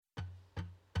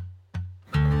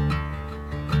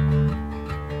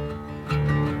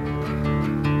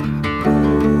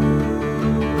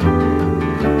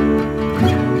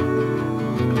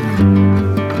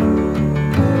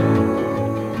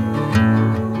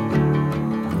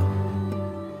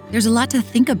There's a lot to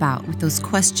think about with those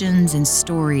questions and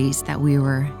stories that we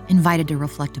were invited to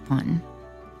reflect upon.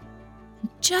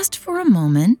 Just for a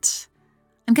moment,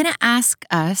 I'm going to ask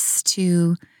us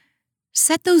to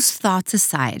set those thoughts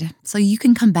aside so you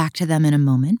can come back to them in a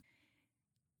moment.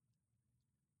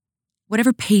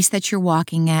 Whatever pace that you're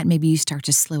walking at, maybe you start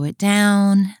to slow it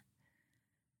down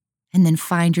and then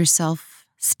find yourself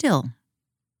still,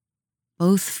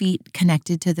 both feet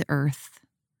connected to the earth.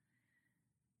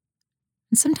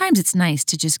 And sometimes it's nice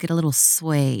to just get a little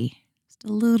sway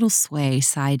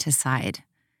side to side,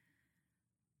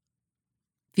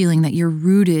 feeling that you're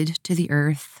rooted to the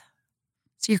earth.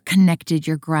 So you're connected,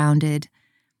 you're grounded,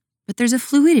 but there's a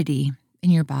fluidity in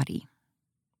your body.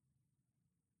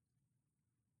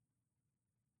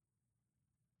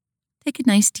 Take a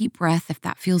nice deep breath if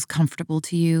that feels comfortable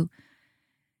to you.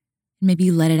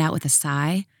 Maybe let it out with a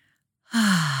sigh.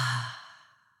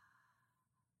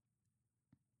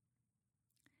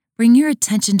 Bring your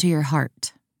attention to your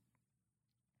heart.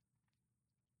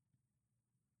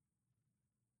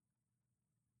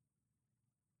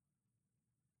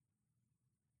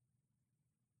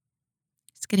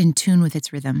 Just get in tune with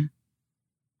its rhythm.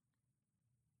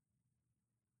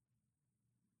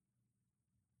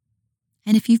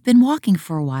 And if you've been walking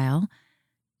for a while,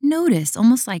 notice,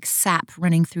 almost like sap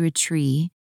running through a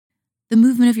tree, the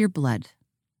movement of your blood.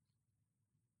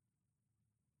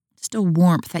 Just a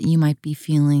warmth that you might be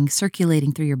feeling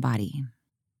circulating through your body.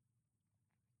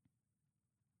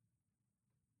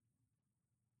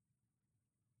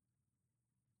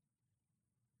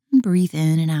 And breathe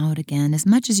in and out again as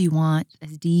much as you want,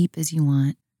 as deep as you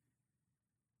want.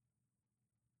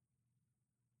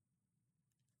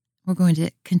 We're going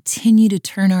to continue to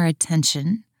turn our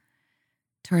attention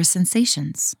to our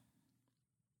sensations.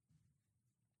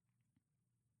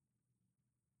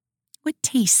 What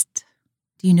taste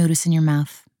do you notice in your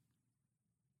mouth?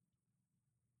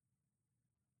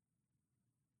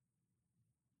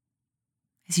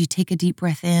 As you take a deep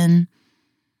breath in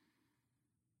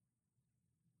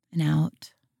and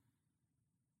out,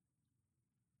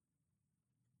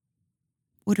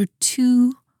 what are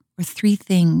 2 or 3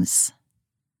 things,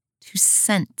 2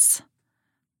 scents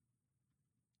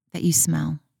that you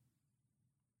smell?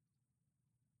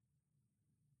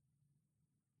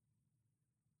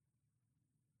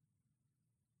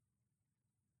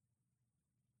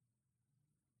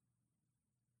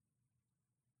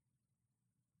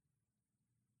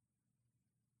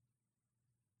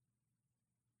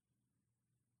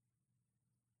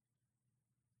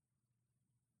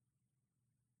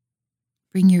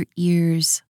 Bring your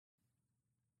ears'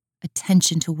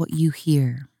 attention to what you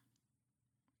hear.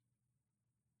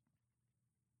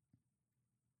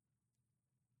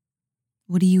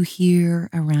 What do you hear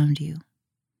around you?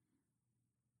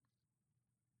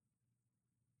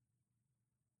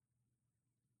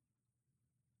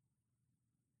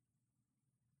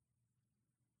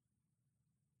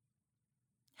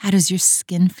 How does your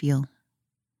skin feel?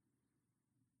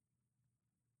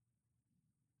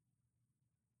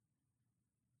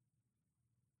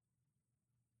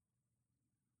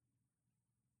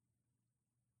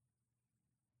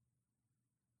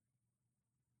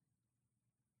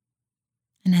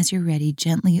 And as you're ready,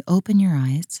 gently open your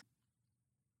eyes,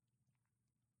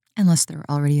 unless they're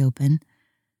already open.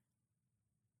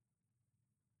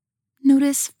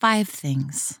 Notice 5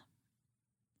 things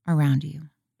around you,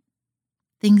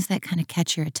 things that kind of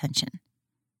catch your attention.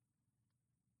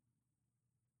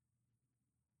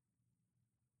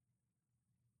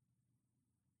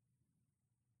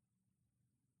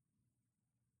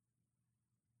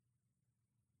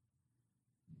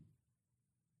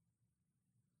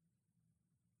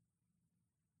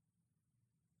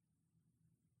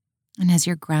 And as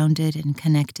you're grounded and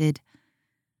connected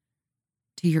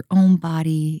to your own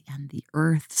body and the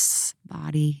earth's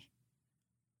body,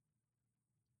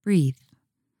 breathe.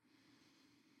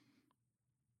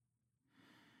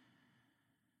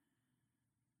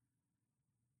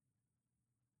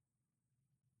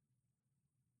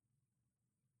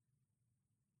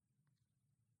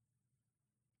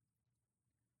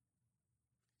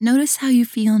 Notice how you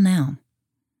feel now,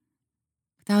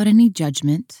 without any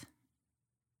judgment.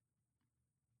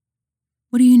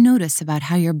 What do you notice about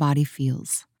how your body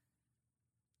feels?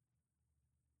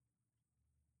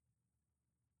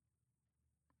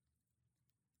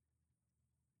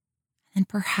 And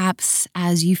perhaps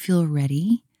as you feel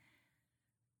ready,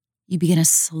 you begin a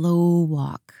slow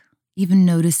walk, even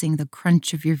noticing the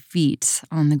crunch of your feet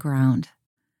on the ground.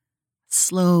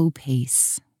 Slow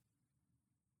pace.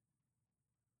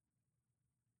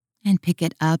 And pick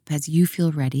it up as you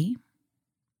feel ready.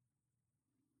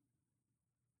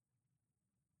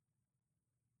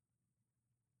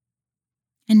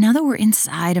 And now that we're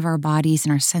inside of our bodies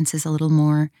and our senses a little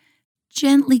more,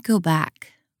 gently go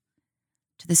back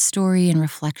to the story and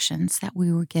reflections that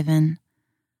we were given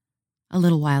a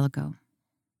little while ago.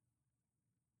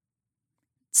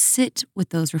 Sit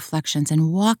with those reflections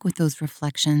and walk with those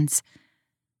reflections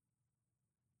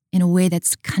in a way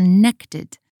that's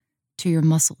connected to your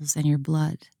muscles and your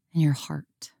blood and your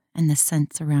heart and the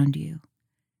scents around you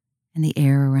and the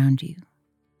air around you.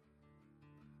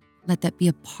 Let that be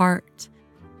a part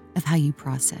of how you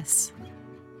process.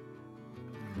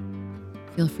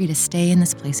 Feel free to stay in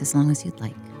this place as long as you'd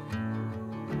like.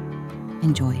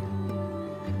 Enjoy.